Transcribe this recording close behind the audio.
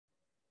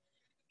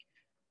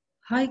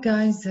Hi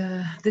guys,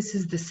 this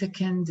is the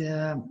second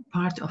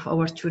part of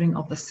our touring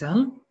of the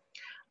cell,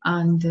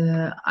 and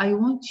I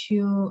want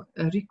you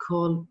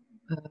recall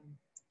a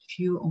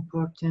few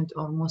important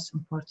or most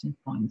important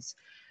points.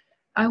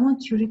 I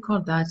want you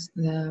recall that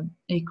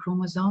a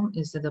chromosome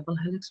is a double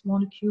helix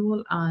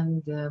molecule,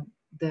 and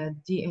the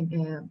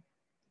DNA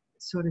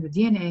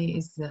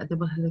is a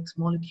double helix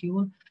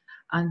molecule,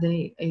 and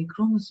a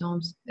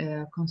chromosomes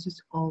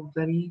consist of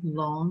very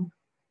long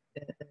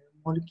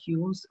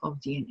molecules of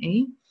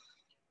DNA.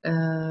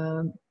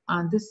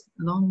 And this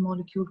long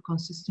molecule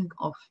consisting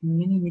of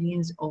many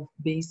millions of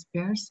base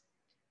pairs.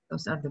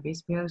 Those are the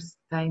base pairs: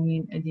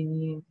 thymine,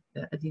 adenine,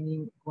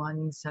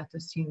 guanine,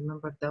 cytosine.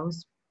 Remember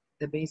those,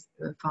 the base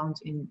found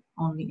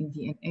only in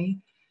DNA,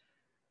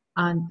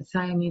 and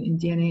thymine in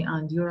DNA,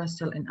 and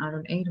uracil in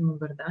RNA.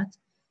 Remember that.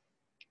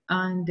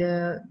 And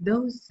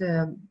these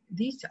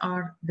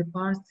are the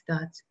parts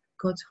that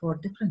codes for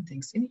different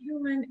things. In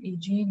human, a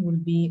gene will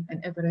be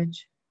on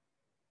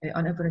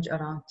average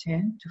around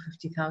 10 to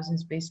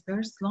 50,000 base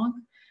pairs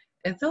long,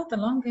 though the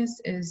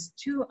longest is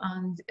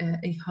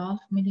 2.5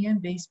 million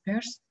base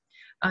pairs.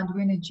 And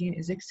when a gene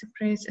is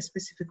expressed, a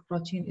specific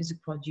protein is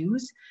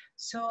produced.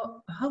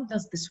 So how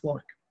does this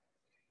work?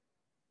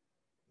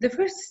 The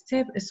first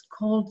step is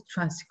called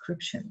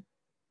transcription.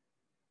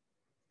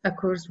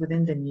 Occurs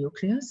within the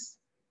nucleus,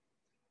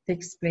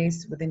 takes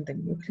place within the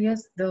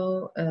nucleus,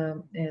 though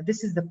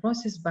this is the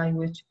process by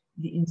which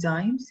the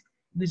enzymes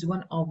use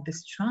one of the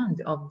strands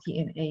of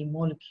DNA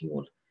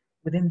molecule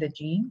within the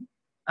gene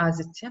as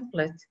a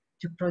template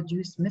to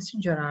produce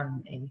messenger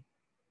RNA.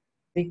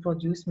 They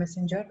produce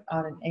messenger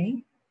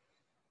RNA.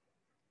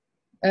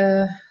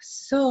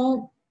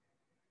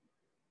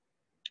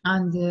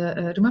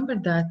 Remember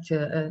that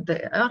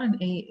the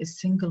RNA is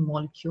single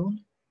molecule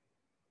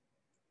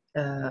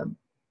and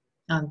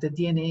the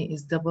DNA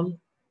is double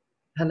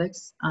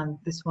helix, and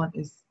this one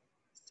is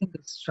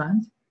single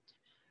strand.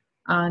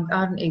 And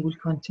RNA will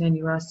contain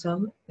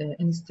uracil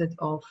instead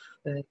of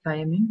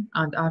thymine,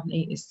 and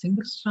RNA is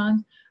single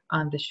strand,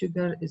 and the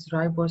sugar is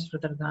ribose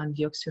rather than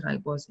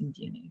deoxyribose in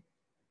DNA.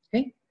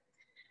 Okay,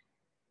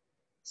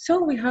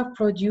 so we have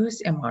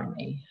produced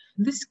mRNA.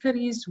 This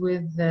carries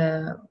with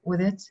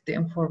it the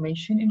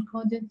information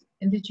encoded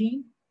in the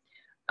gene,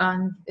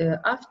 and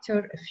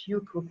after a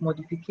few quick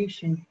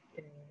modifications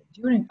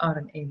during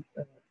RNA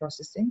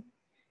processing,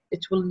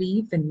 it will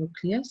leave the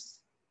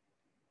nucleus,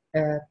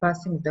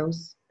 passing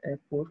those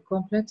core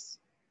complex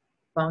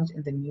found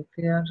in the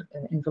nuclear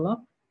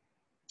envelope,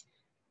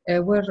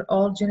 where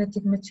all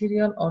genetic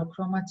material or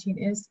chromatin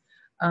is,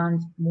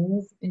 and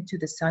move into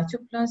the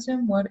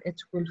cytoplasm, where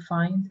it will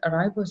find a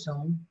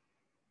ribosome.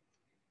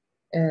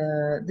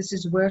 This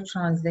is where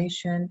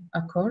translation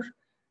occurs.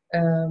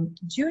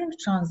 During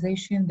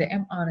translation, the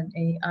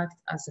mRNA acts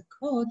as a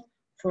code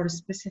for a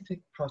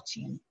specific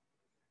protein.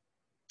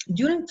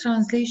 During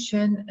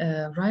translation,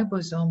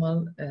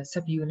 ribosomal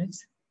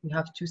subunits, we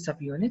have two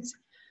subunits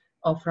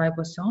of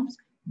ribosomes,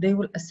 they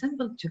will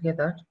assemble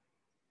together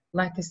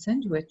like a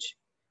sandwich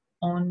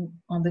on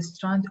the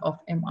strand of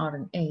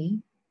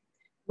mRNA,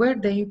 where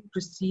they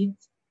proceed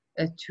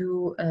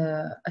to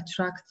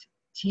attract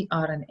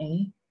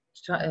tRNA,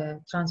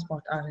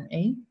 transport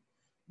RNA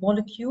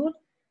molecule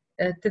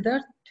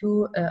tethered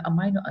to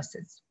amino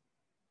acids.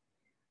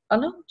 A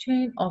long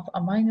chain of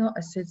amino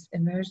acids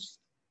emerges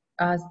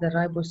as the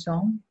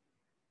ribosome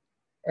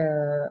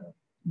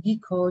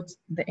decodes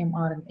the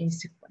mRNA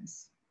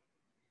sequence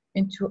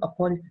into a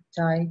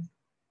polypeptide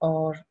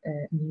or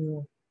a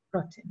new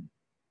protein.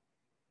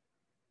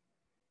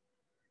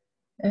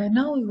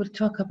 Now we will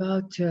talk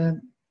about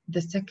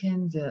the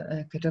second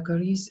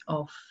categories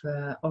of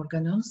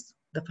organelles,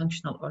 the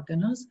functional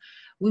organelles.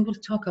 We will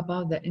talk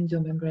about the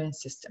endomembrane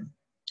system.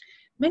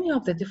 Many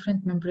of the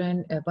different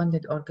membrane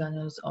bonded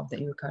organelles of the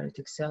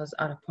eukaryotic cells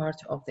are a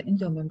part of the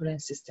endomembrane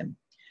system,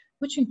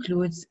 which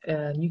includes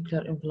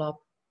nuclear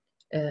envelope,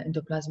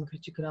 endoplasmic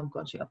reticulum,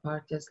 Golgi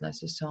apparatus,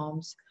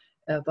 lysosomes,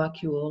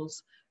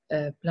 vacuoles,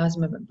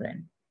 plasma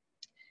membrane.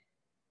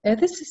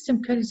 This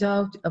system carries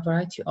out a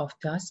variety of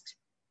tasks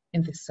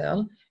in the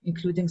cell,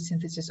 including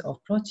synthesis of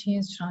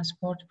proteins,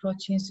 transport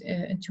proteins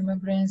into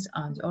membranes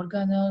and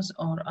organelles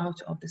or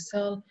out of the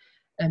cell,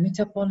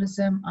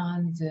 metabolism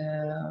and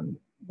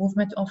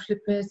movement of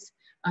lipids,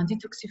 and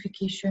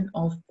detoxification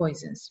of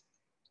poisons.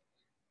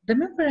 The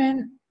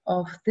membrane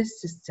of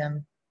this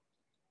system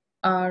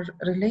are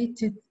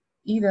related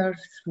either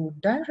through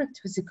direct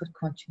physical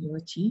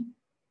continuity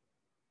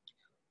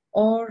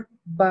or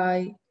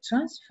by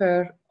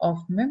transfer of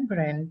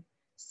membrane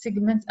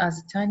segments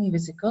as tiny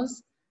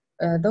vesicles.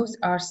 Those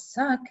are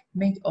sac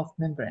made of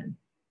membrane.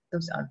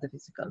 Those are the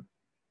vesicle.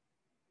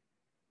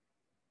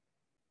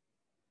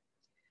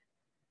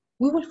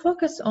 We will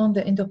focus on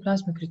the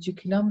endoplasmic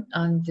reticulum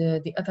and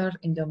the other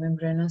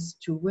endomembranes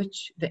to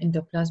which the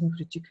endoplasmic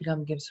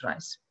reticulum gives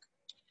rise.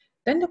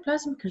 The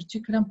endoplasmic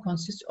reticulum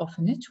consists of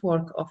a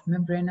network of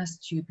membranous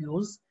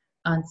tubules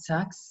and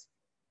sacs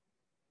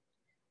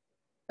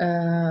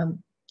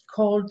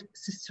called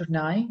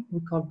cisternae. We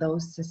call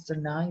those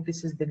cisternae.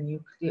 This is the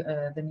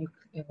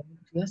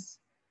nucleus,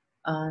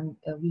 and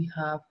we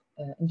have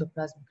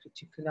endoplasmic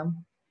reticulum.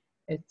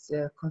 It's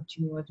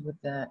continued with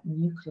the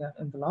nuclear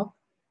envelope.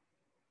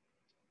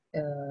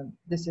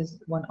 This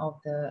is one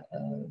of the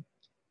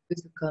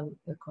physical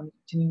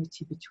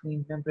continuity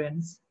between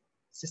membranes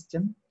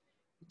system.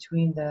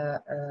 Between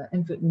the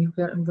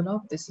nuclear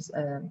envelope, this is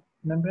a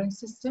membrane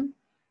system.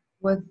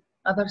 With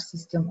other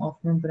system of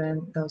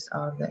membrane, those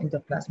are the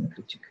endoplasmic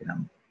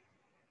reticulum.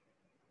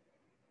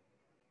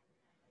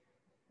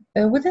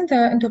 Within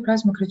the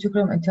endoplasmic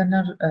reticulum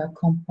internal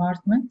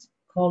compartment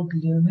called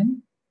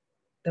lumen,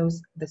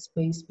 the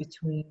space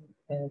between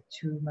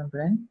two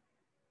membrane,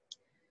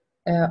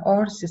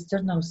 or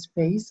cisternal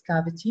space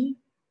cavity,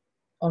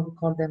 or we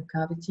call them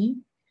cavity,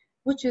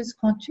 which is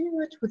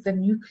continued with the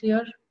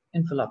nuclear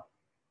envelope.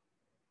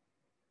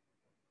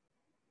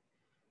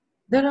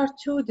 There are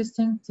two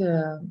distinct,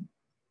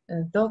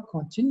 though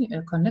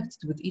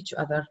connected with each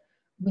other,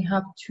 we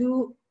have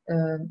two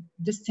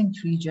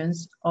distinct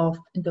regions of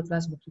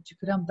endoplasmic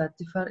reticulum that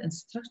differ in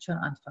structure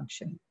and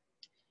function.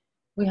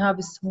 We have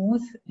a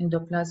smooth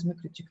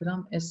endoplasmic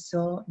reticulum, is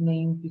so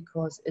named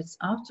because its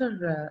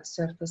outer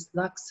surface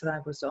lacks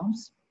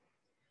ribosomes,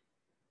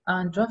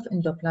 and rough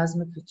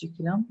endoplasmic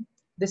reticulum.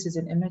 This is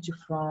an image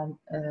from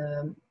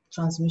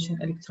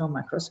transmission electron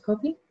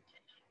microscopy.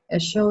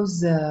 It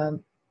shows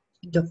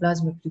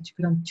endoplasmic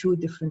reticulum, two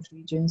different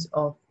regions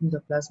of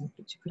endoplasmic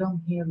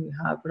reticulum. Here we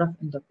have rough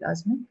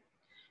endoplasmic,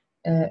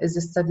 is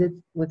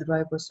studied with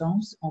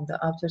ribosomes on the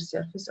outer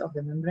surface of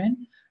the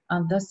membrane,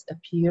 and thus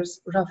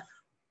appears rough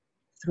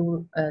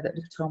through the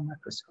electron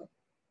microscope.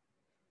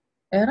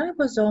 A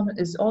ribosome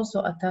is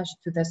also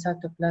attached to the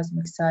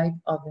cytoplasmic side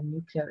of the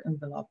nuclear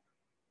envelope.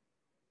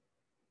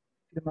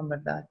 Remember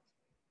that.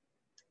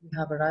 We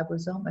have a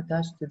ribosome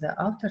attached to the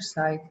outer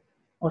side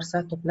or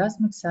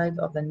cytoplasmic side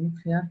of the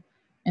nuclear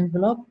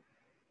envelope,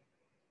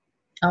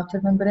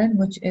 outer membrane,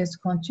 which is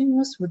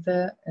continuous with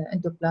the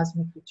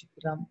endoplasmic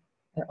reticulum.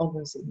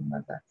 Always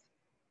remember that.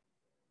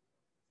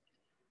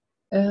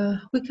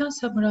 We can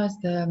summarize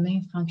the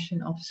main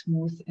function of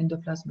smooth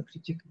endoplasmic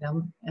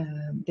reticulum.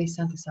 They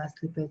synthesize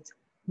lipids,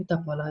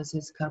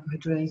 metabolizes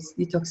carbohydrates,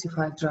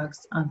 detoxify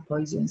drugs and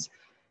poisons,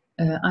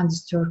 and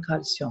store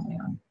calcium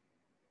ion.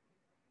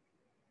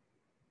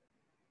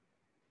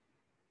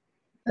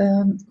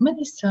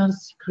 Many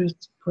cells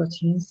secrete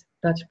proteins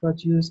that are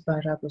produced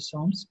by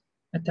ribosomes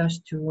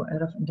attached to a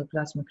rough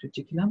endoplasmic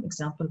reticulum.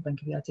 Example,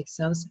 pancreatic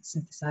cells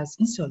synthesize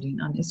insulin,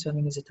 and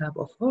insulin is a type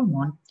of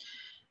hormone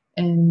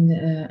in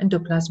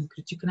endoplasmic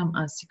reticulum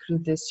and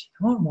secrete this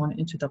hormone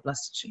into the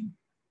bloodstream.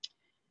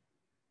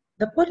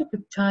 The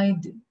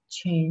polypeptide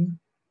chain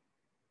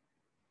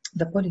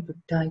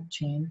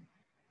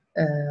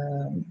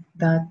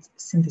that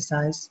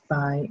synthesized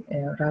by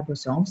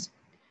ribosomes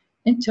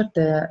enter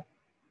the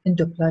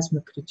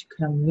endoplasmic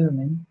reticulum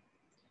lumen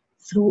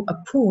through a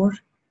pore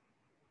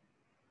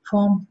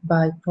formed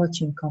by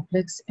protein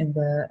complex in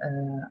the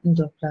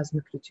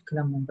endoplasmic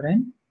reticulum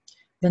membrane.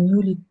 The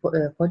newly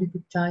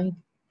polypeptide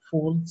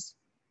folds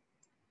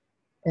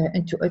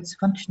into its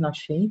functional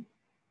shape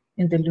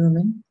in the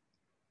lumen.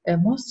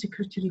 Most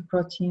secretory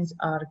proteins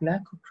are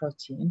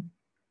glycoprotein,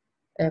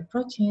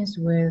 proteins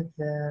with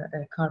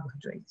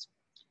carbohydrates.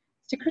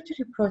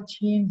 Secretory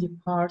protein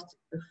depart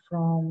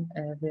from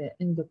the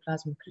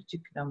endoplasmic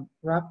reticulum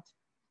wrapped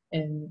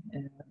in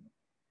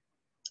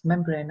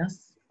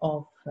membranes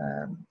of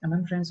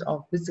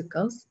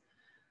vesicles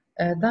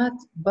that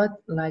bud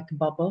like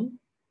bubbles.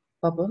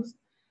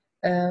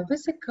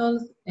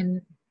 Vesicles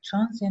in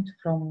transit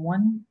from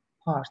one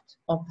part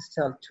of the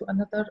cell to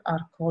another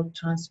are called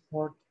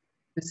transport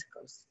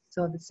vesicles.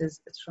 So this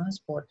is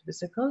transport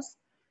vesicles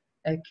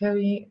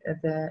carry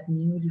the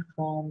newly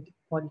formed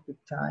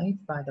polypeptide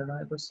by the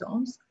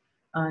ribosomes,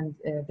 and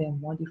they're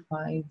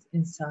modified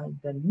inside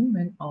the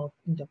lumen of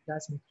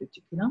endoplasmic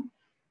reticulum,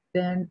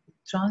 then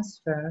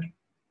transfer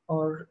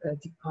or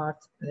depart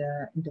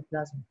the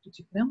endoplasmic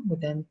reticulum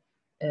within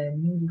a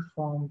newly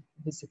formed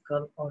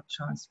vesicle or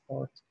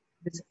transport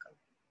vesicle.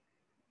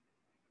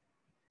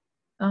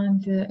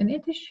 And in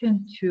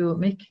addition to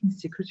making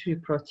secretory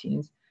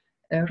proteins,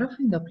 rough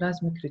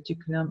endoplasmic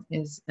reticulum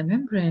is a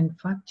membrane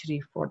factory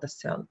for the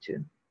cell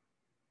too.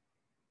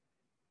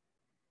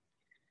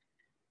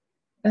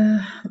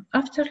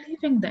 After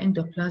leaving the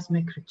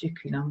endoplasmic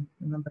reticulum,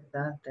 remember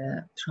that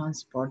the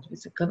transport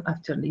vesicle,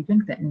 after leaving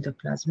the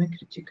endoplasmic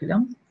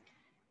reticulum,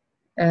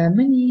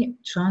 many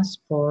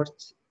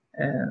transport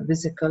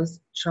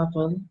vesicles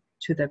travel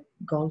to the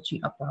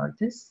Golgi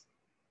apparatus.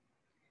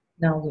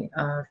 Now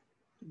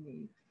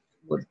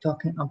we're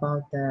talking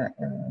about the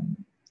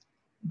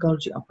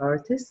Golgi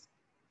apparatus.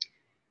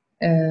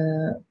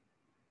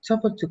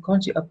 Travel to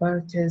Golgi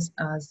apparatus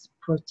as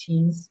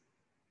proteins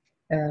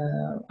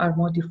are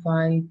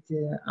modified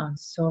and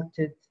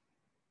sorted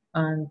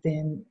and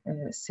then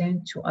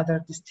sent to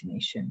other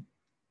destination.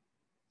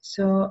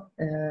 So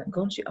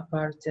Golgi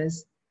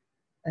apparatus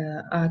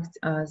act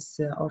as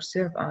or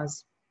serve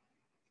as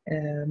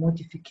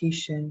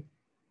modification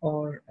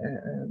or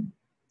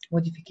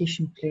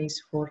modification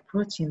place for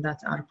protein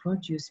that are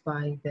produced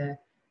by the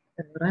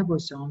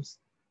ribosomes.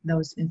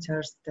 Those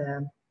enters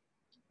the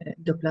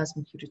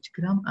endoplasmic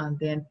reticulum, and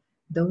then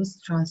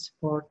those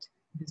transport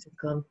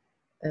vesicles,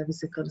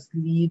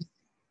 leaves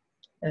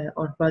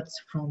or buds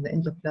from the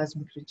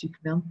endoplasmic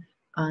reticulum,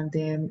 and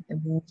then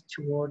move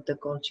toward the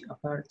Golgi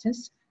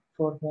apparatus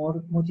for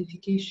more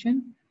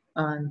modification,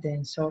 and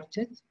then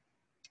sorted,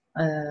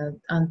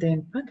 and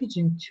then package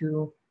them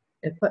to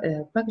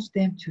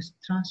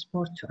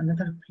transport to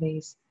another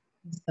place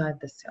inside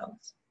the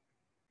cells.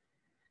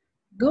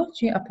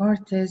 Golgi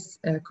apparatus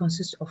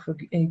consists of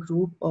a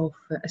group of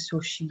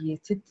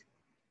associated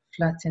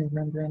flattened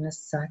membranous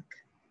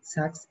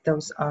sacs.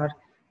 Those are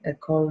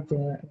called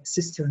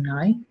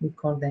cisternae. We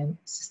call them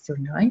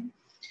cisternae.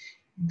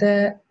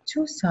 The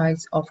two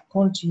sides of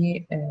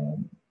Golgi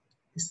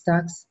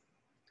sacs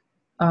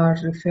are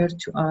referred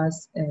to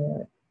as,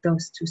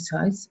 those two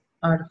sides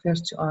are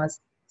referred to as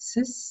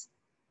cis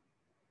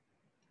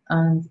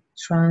and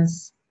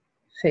trans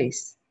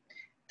face.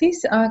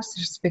 These act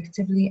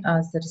respectively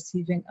as the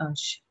receiving and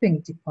shipping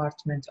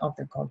department of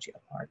the Golgi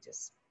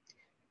apparatus.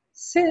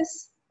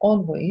 Cis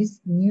always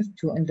near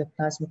to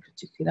endoplasmic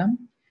reticulum.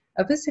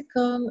 A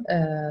vesicle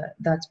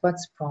that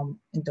buds from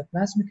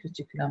endoplasmic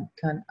reticulum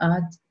can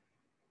add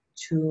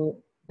to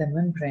the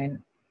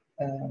membrane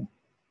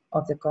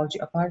of the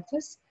Golgi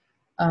apparatus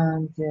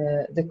and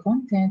the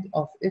content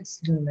of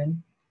its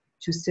lumen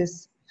to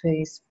cis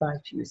phase by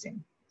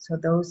fusing. So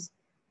those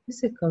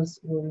vesicles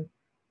will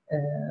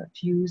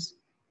fuse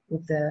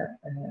with the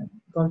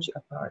Golgi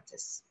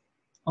apparatus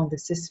on the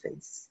cis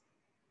phase.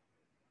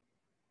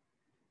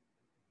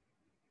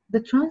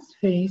 The trans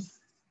phase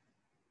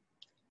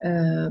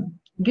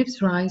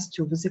gives rise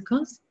to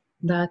vesicles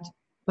that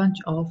bunch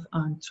off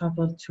and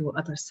travel to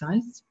other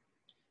sites.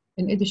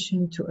 In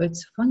addition to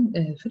its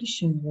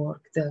finishing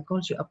work, the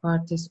Golgi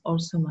apparatus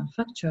also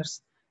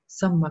manufactures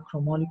some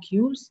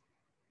macromolecules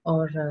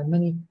or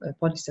many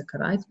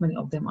polysaccharides. Many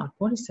of them are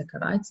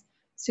polysaccharides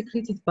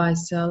secreted by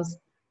cells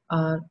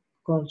are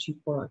Golgi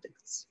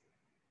products.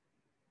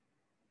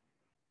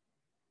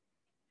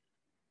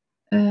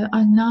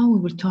 And now we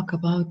will talk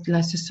about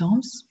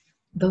lysosomes.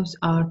 Those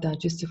are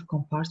digestive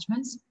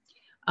compartments.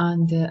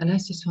 And a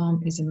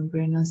lysosome is a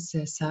membranous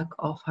sac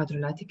of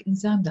hydrolytic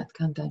enzyme that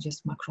can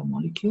digest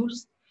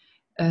macromolecules.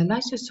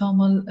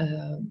 Lysosomal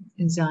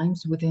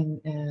enzymes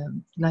within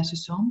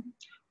lysosome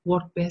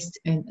work best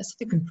in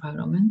acidic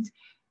environment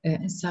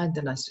inside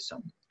the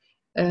lysosome.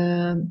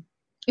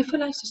 If a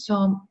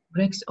lysosome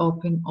breaks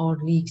open or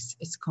leaks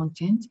its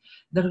content,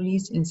 the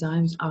release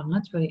enzymes are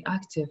not very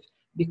active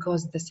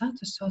because the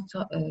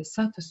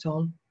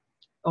cytosol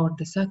or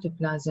the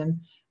cytoplasm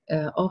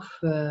of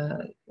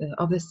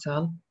the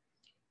cell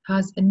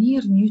has a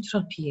near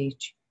neutral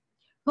pH.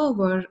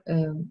 However,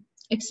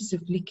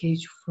 excessive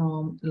leakage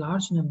from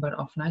large number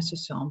of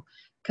lysosomes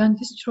can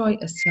destroy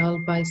a cell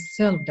by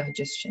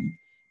self-digestion.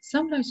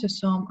 Some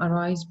lysosomes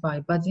arise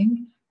by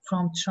budding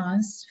from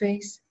trans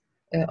phase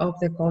of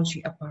the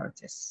Golgi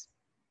apparatus.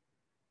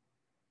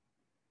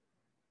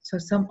 So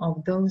some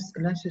of those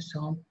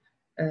lysosomes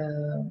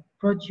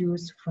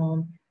produce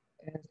from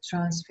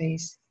trans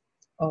phase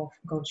of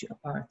Golgi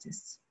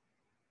apparatus.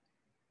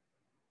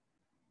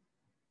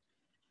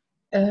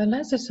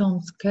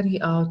 Lysosomes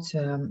carry out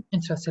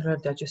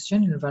intracellular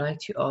digestion in a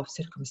variety of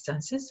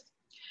circumstances.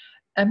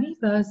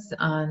 Amoebas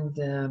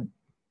and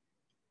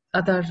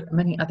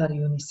many other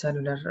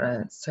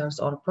unicellular cells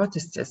or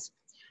protists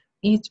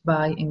eat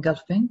by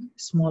engulfing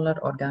smaller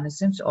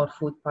organisms or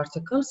food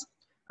particles,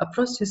 a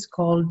process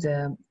called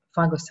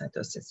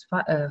phagocytosis.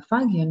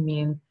 Phagian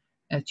mean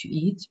to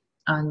eat,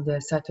 and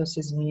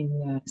cytosis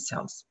mean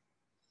cells.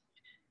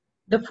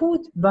 The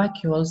food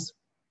vacuoles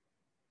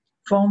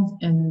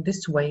formed in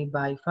this way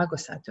by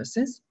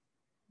phagocytosis,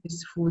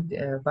 this food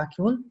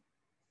vacuole,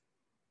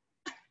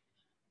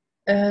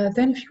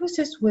 then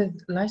fuses with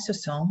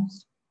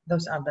lysosomes.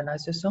 Those are the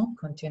lysosomes,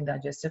 contain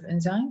digestive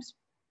enzymes,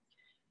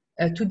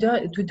 to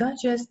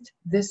digest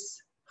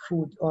this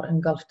food or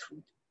engulfed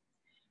food.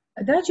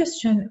 A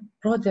digestion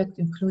product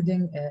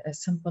including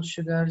simple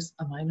sugars,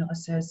 amino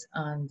acids,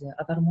 and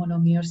other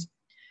monomers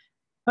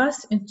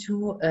pass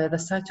into the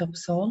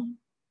cytosol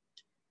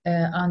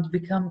and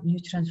become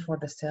nutrients for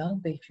the cell.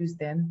 They fuse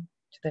them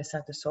to the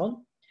cytosol.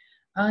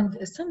 And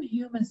some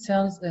human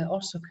cells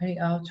also carry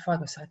out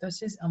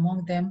phagocytosis,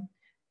 among them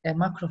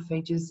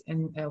macrophages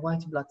in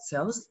white blood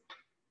cells.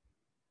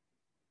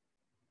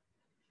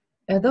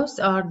 Those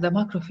are the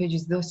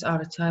macrophages. Those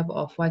are a type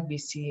of white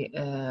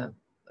BC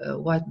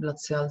white blood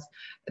cells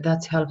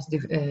that helps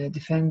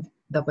defend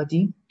the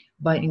body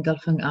by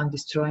engulfing and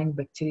destroying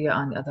bacteria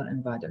and other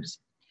invaders.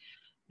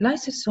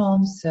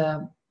 Lysosomes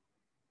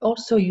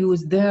also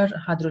use their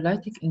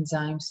hydrolytic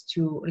enzymes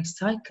to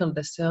recycle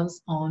the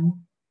cells on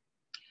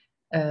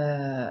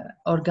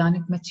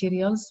organic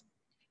materials.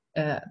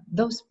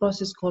 Those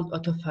processes called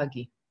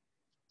autophagy.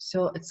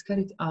 So it's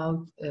carried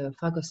out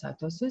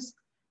phagocytosis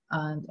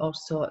and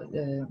also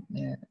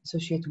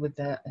associated with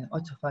the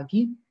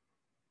autophagy.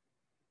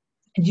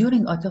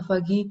 During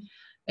autophagy,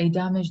 a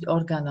damaged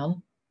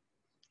organelle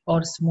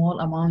or small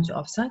amount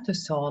of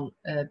cytosol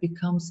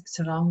becomes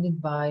surrounded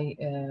by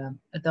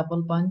a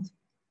double bond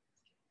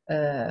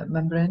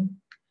membrane,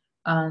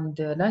 and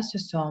the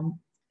lysosome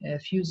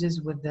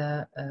fuses with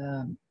the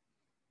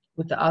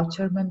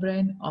outer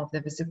membrane of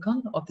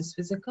this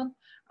vesicle,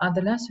 and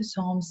the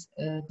lysosomes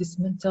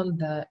dismantle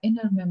the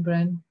inner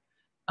membrane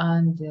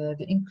and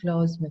the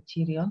enclosed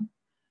material,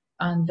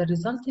 and the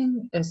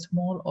resulting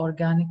small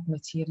organic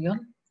material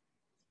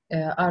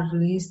are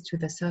released to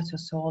the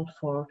cytosol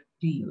for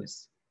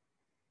reuse.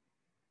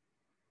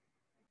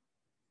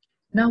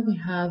 Now we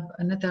have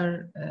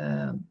another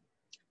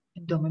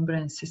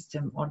endomembrane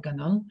system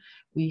organelle.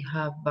 We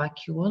have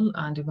vacuole,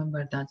 and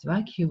remember that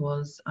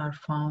vacuoles are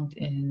found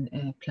in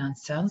plant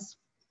cells.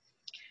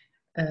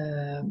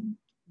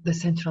 The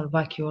central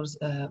vacuoles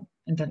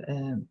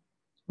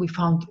we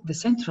found the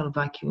central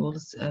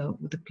vacuoles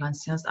with the plant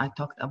cells I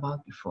talked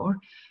about before,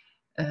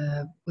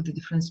 with the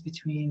difference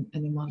between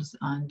animals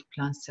and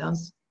plant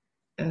cells.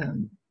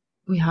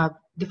 We have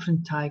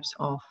different types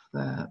of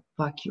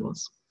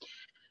vacuoles.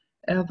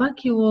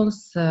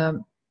 Vacuoles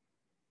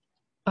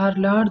are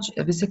large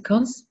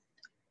vesicles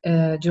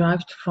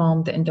derived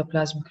from the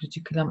endoplasmic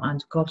reticulum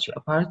and Golgi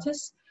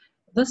apparatus.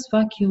 Thus,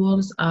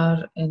 vacuoles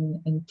are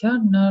an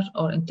internal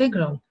or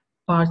integral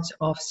parts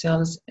of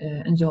cells'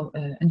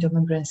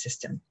 endomembrane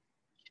system.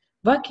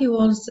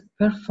 Vacuoles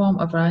perform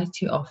a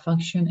variety of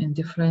functions in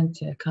different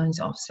kinds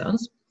of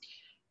cells.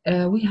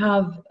 We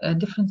have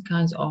different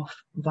kinds of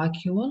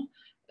vacuole.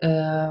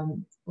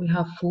 We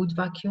have food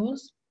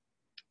vacuoles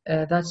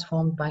that's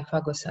formed by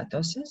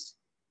phagocytosis,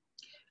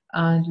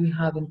 and we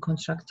have in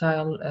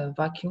contractile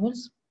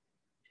vacuoles.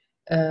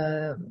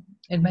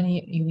 In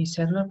many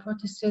unicellular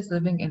protists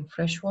living in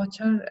fresh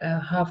water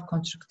have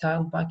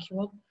contractile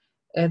vacuole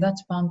that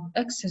pump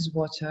excess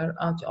water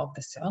out of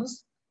the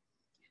cells,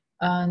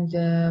 and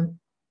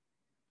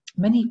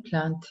many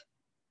plant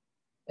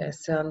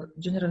cells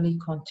generally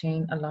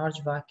contain a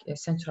large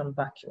central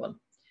vacuole,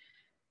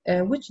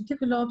 which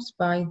develops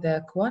by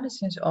the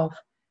coalescence of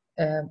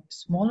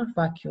smaller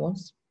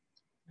vacuoles.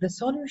 The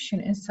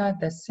solution inside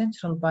the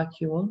central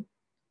vacuole,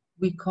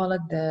 we call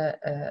it the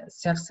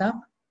cell sap.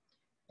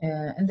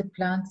 In the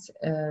plants,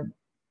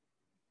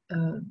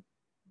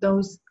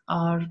 those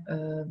are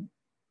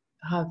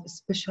have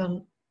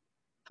special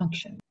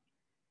function.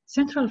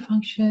 Central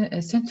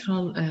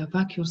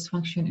vacuoles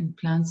function in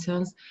plant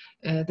cells.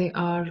 They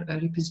are a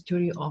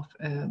repository of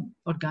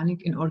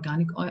organic and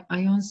inorganic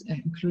ions,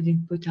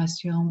 including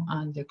potassium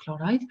and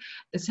chloride.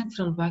 The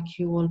central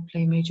vacuole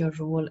play a major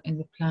role in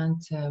the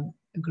plant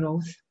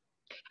growth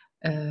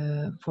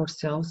for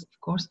cells, of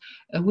course,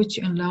 which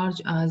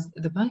enlarge as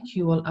the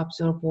vacuole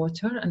absorb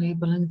water,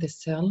 enabling the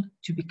cell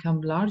to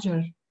become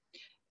larger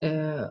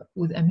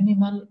with a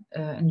minimal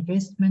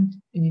investment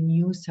in a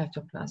new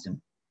cytoplasm.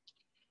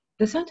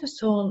 The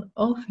cytosol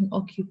often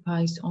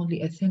occupies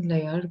only a thin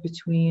layer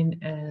between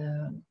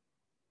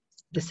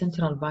the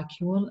central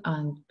vacuole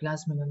and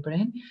plasma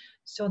membrane,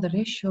 so the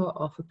ratio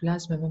of a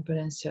plasma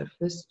membrane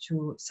surface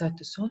to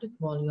cytosolic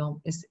volume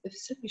is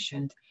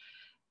sufficient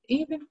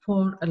even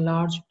for a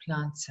large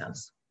plant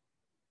cells.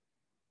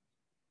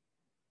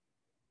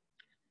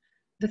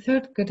 The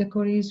third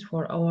categories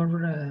for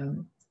our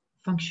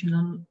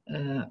functional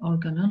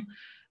organelle,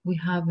 we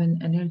have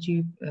an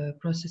energy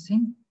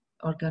processing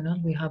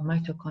organelle. We have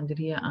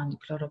mitochondria and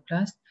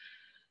chloroplast.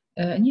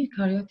 In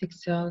eukaryotic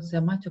cells, the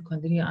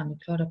mitochondria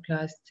and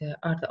chloroplast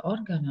are the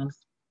organelles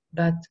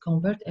that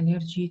convert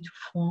energy to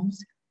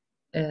forms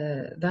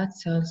that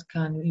cells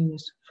can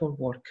use for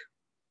work.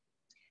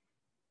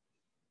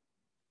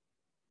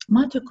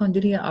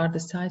 Mitochondria are the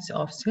sites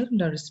of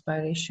cellular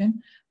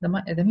respiration, the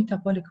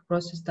metabolic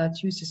process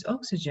that uses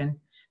oxygen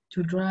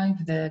to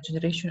drive the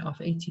generation of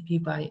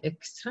ATP by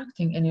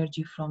extracting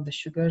energy from the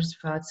sugars,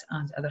 fats,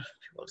 and other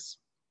fuels.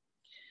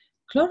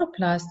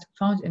 Chloroplast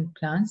found in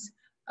plants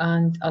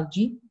and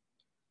algae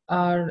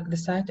are the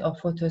site of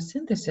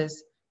photosynthesis.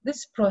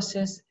 This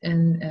process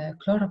in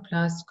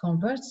chloroplast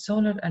converts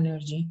solar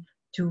energy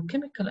to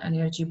chemical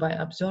energy by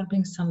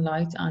absorbing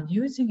sunlight and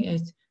using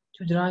it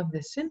to drive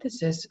the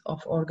synthesis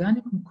of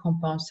organic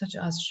compounds such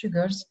as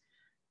sugars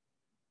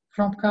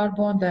from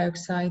carbon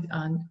dioxide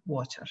and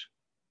water.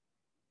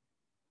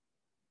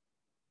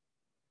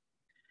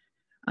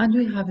 And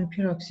we have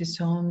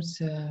peroxisomes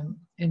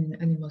in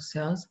animal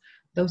cells.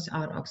 Those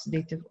are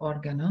oxidative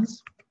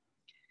organelles.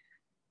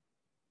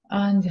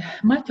 And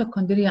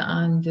mitochondria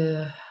and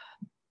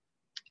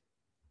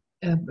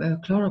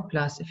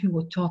chloroplast, if you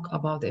would talk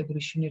about the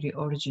evolutionary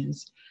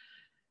origins,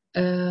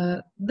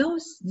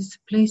 those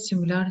display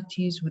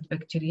similarities with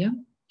bacteria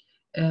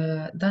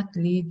that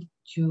lead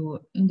to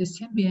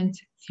endosymbiont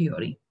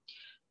theory.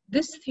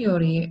 This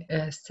theory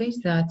states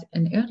that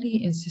an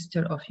early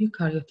ancestor of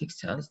eukaryotic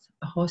cells,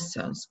 host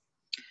cells,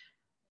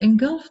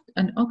 engulfed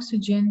an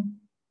oxygen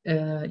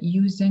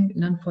using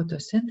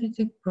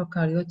non-photosynthetic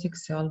prokaryotic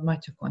cell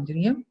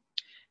mitochondria.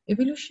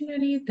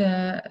 Evolutionarily,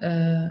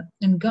 the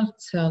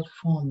engulfed cell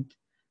formed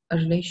a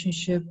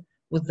relationship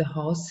with the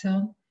host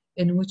cell,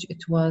 in which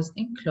it was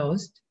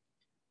enclosed,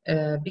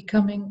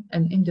 becoming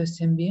an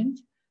endosymbiont,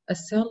 a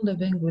cell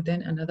living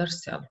within another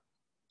cell.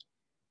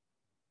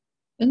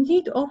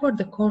 Indeed, over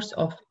the course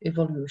of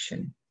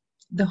evolution,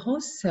 the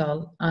host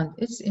cell and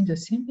its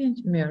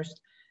endosymbiont merged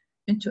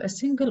into a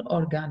single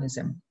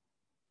organism,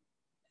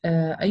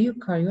 a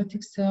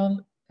eukaryotic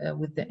cell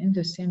with the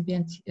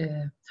endosymbiont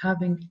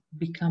having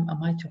become a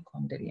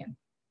mitochondrion.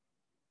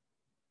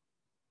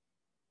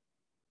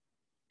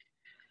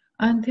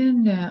 And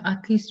then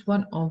at least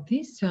one of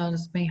these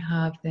cells may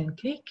have then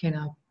taken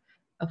up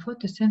a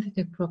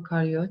photosynthetic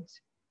prokaryote,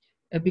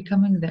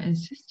 becoming the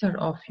ancestor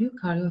of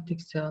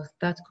eukaryotic cells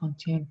that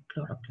contain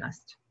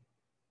chloroplast.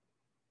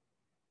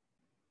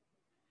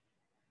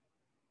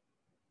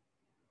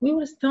 We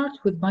will start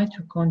with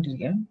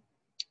mitochondria.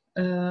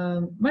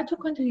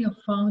 Mitochondria are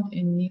found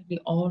in nearly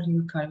all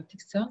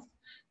eukaryotic cells.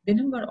 The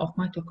number of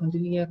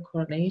mitochondria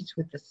correlates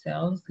with the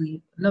cell's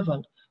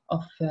level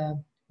of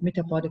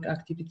metabolic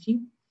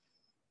activity.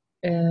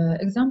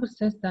 Example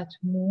cells that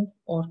move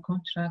or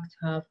contract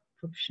have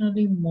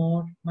proportionally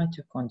more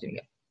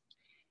mitochondria.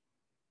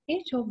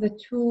 Each of the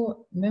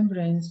two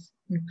membranes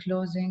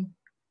enclosing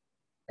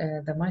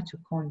the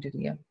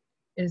mitochondria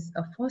is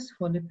a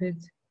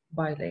phospholipid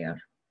bilayer.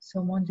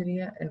 So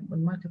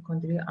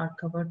mitochondria are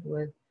covered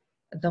with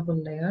a double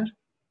layer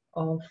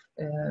of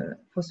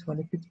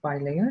phospholipid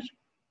bilayer.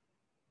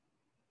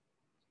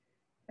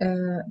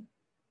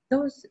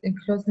 Those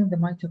enclosing the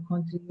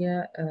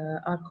mitochondria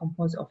are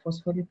composed of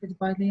phospholipid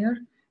bilayer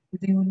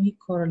with a unique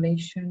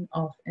correlation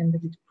of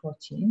embedded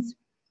proteins.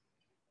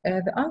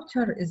 The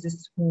outer is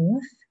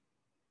smooth,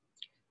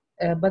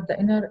 but the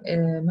inner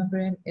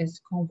membrane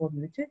is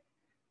convoluted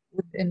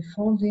with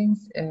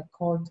enfoldings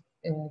called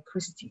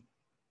cristae.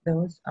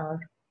 Those are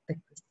the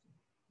cristae,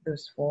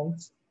 those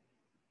folds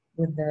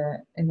with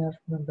the inner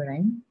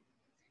membrane.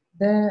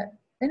 The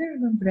inner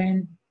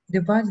membrane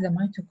divides the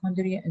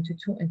mitochondria into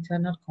two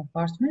internal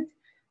compartments.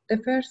 The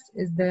first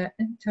is the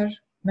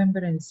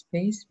intermembrane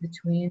space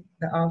between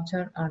the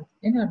outer and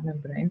inner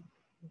membrane.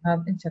 You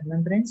have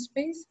intermembrane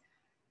space.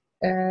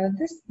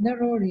 This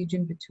narrow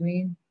region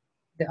between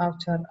the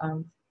outer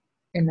and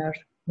inner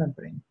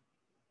membrane.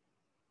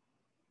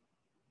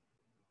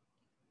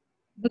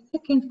 The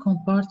second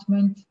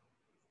compartment,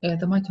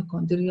 the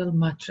mitochondrial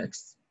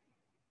matrix,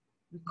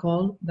 we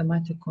call the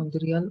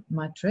mitochondrial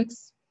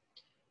matrix,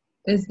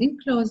 is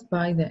enclosed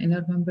by the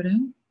inner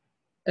membrane.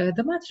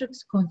 The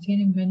matrix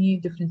containing many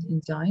different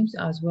enzymes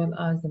as well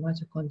as the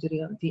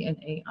mitochondrial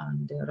DNA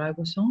and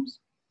ribosomes.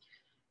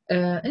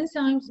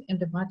 Enzymes in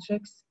the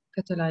matrix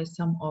catalyze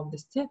some of the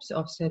steps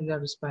of cellular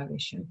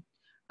respiration.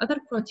 Other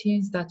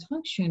proteins that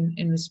function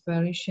in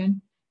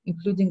respiration,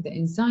 including the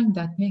enzyme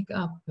that make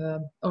up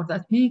or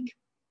that make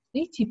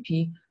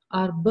ATP,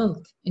 are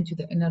built into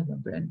the inner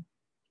membrane.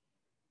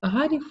 A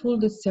highly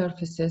folded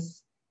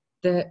surfaces,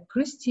 the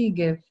cristae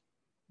give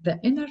the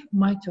inner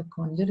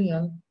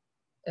mitochondrial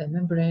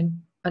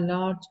membrane a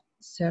large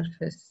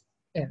surface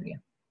area.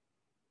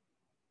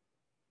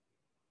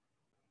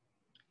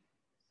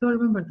 So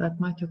remember that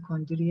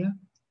mitochondria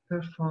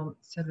perform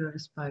cellular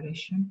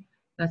respiration.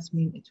 That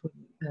means it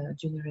will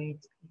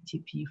generate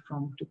ATP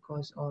from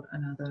glucose or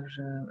another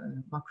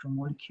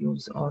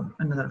macromolecules or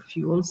another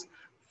fuels,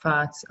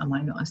 fats,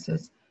 amino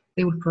acids.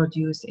 They will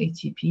produce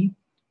ATP,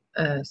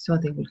 so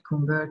they will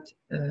convert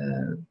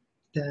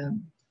the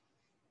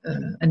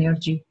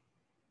energy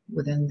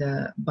within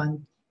the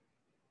band,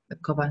 the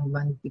covalent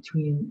band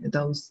between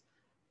those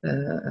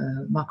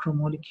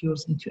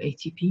macromolecules into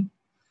ATP.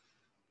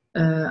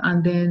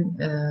 And then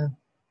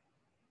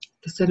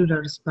the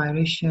cellular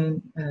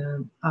respiration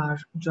are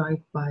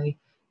driven by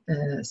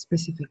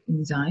specific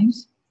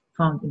enzymes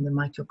found in the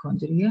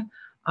mitochondria.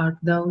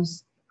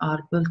 Those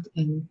are built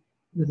in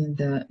within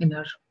the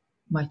inner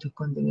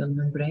mitochondrial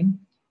membrane,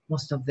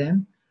 most of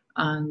them,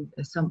 and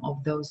some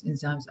of those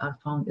enzymes are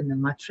found in the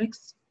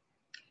matrix.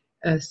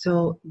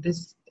 So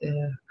this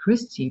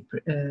cristae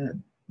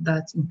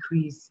that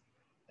increase,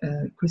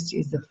 cristae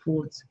is the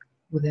folds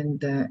within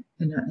the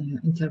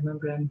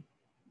intermembrane,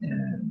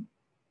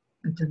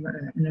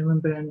 the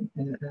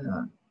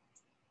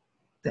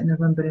inner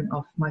membrane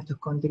of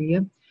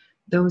mitochondria.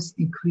 Those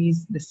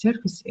increase the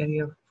surface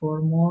area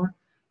for more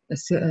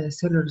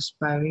cellular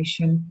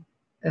respiration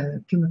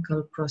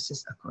chemical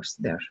process occurs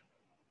there.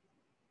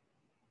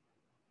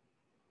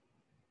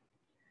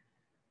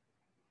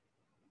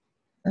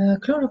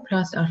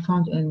 Chloroplasts are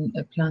found in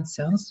plant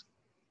cells,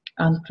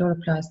 and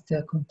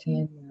chloroplasts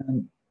contain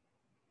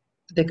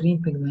the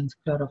green pigment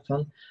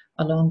chlorophyll,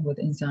 along with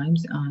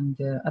enzymes and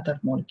other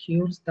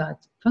molecules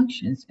that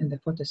functions in the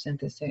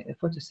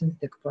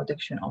photosynthetic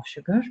production of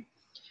sugar.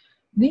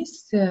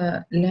 These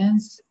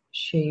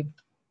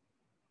lens-shaped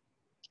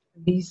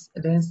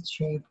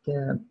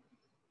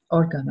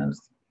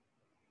organelles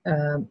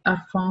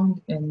are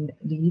found in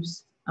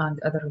leaves and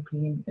other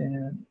green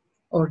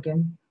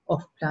organ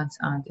of plants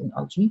and in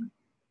algae.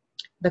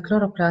 The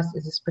chloroplast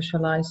is a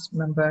specialized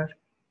member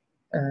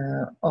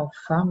of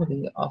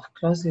family of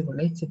closely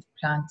related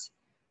plant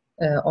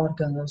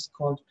organelles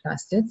called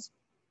plastids.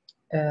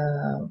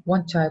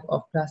 One type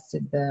of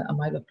plastid, the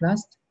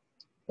amyloplast,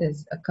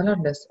 is a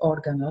colorless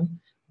organelle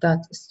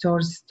that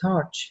stores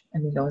starch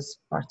amylose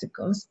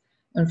particles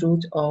in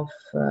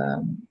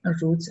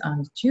roots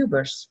and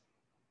tubers.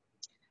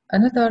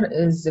 Another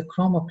is the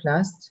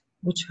chromoplast,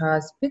 which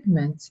has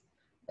pigments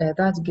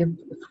that give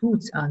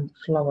fruits and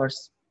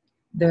flowers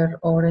their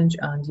orange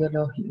and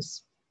yellow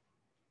hues.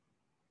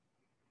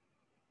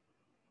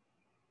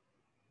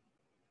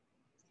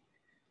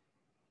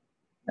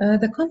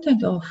 The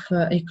content of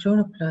a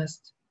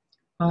chloroplast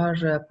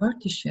are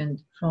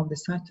partitioned from the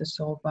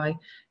cytosol by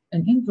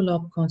an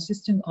envelope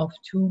consisting of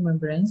two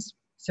membranes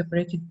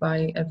separated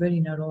by a very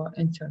narrow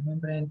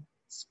intermembrane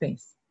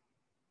space.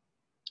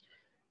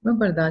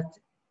 Remember that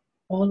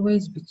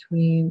always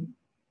between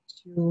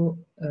two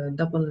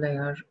double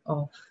layer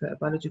of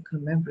biological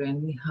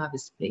membrane we have a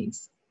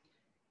space.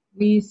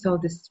 We saw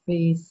the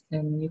space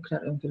in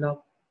nuclear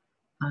envelope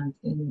and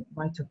in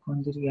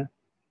mitochondria,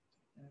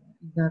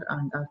 inner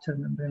and outer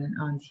membrane,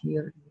 and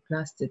here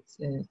plastid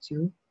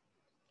too.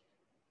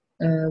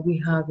 We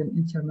have an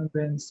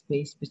intermembrane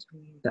space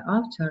between the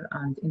outer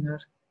and inner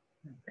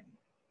membrane.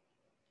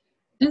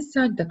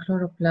 Inside the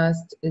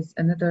chloroplast is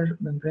another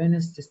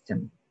membranous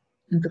system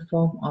in the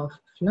form of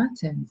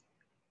flattened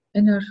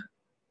inner,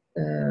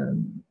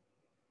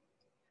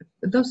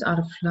 those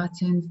are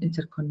flattened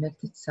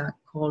interconnected sac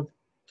called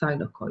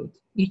thylakoid.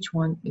 Each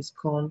one is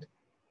called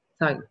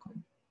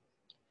thylakoid.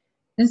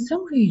 In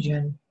some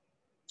region,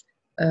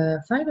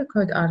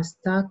 thylakoid are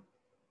stacked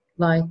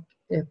like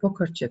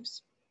poker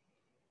chips.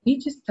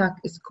 Each stack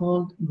is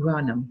called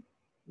granum.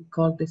 We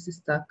call this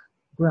stack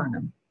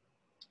granum.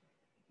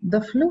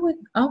 The fluid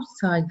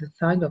outside the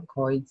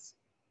thylakoids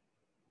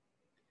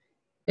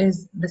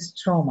is the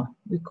stroma.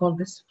 We call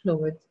this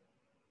fluid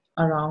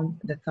around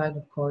the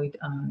thylakoid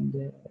and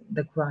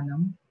the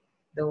granum.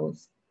 So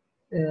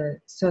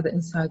the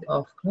inside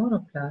of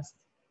chloroplast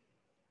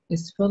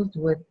is filled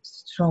with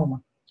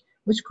stroma,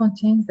 which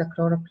contains the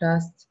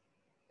chloroplast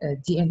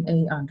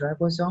DNA and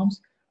ribosomes,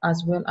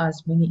 as well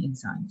as many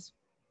enzymes.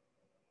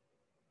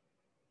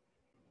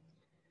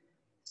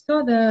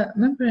 So the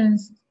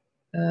membranes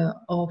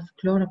of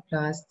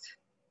chloroplast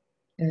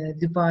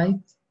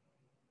divide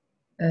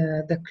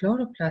the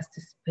chloroplast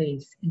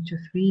space into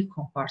three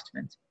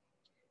compartments.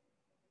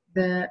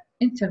 The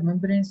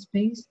intermembrane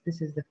space,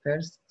 this is the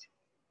first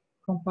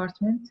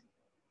compartment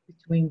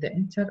between the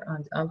inner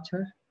and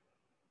outer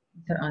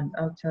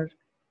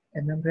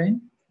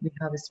membrane. We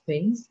have a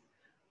space,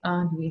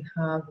 and we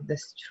have the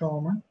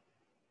stroma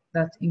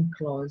that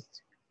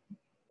enclosed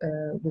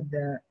with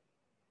the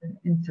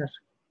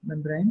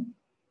intermembrane,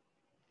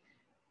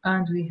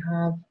 and we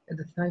have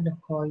the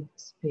thylakoid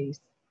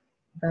space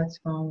that's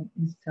found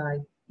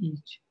inside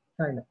each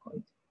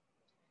thylakoid.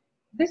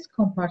 This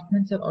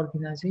compartmental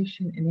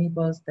organization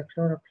enables the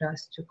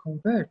chloroplast to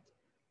convert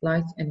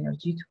light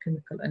energy to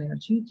chemical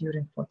energy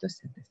during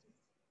photosynthesis.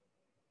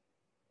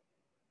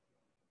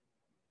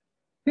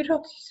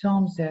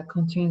 Peroxisomes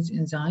contains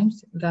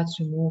enzymes that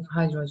remove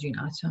hydrogen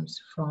atoms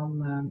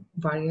from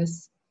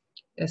various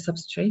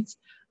substrates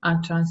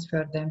and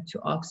transfer them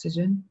to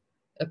oxygen,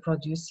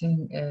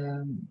 producing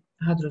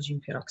hydrogen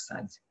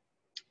peroxide.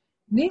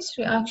 These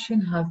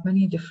reactions have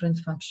many different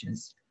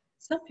functions.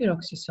 Some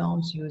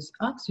peroxisomes use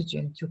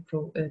oxygen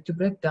to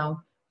break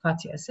down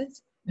fatty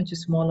acids into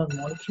smaller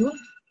molecules,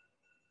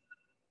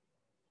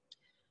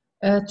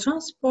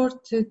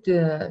 transported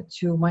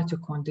to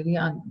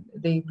mitochondria, and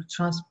they will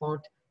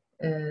transport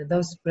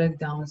those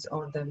breakdowns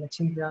or the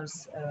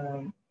materials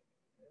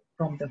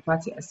from the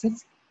fatty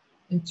acids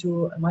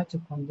into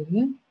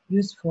mitochondria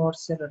used for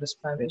cell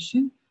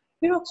respiration.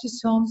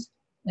 Peroxisomes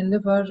in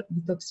liver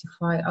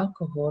detoxify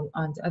alcohol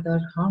and other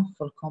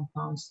harmful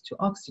compounds to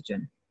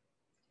oxygen.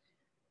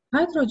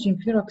 Hydrogen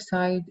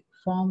peroxide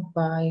formed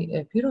by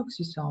a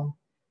peroxisome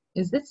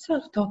is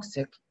itself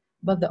toxic,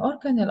 but the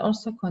organelle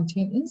also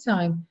contains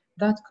enzymes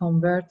that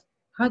convert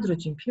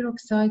hydrogen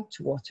peroxide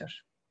to water.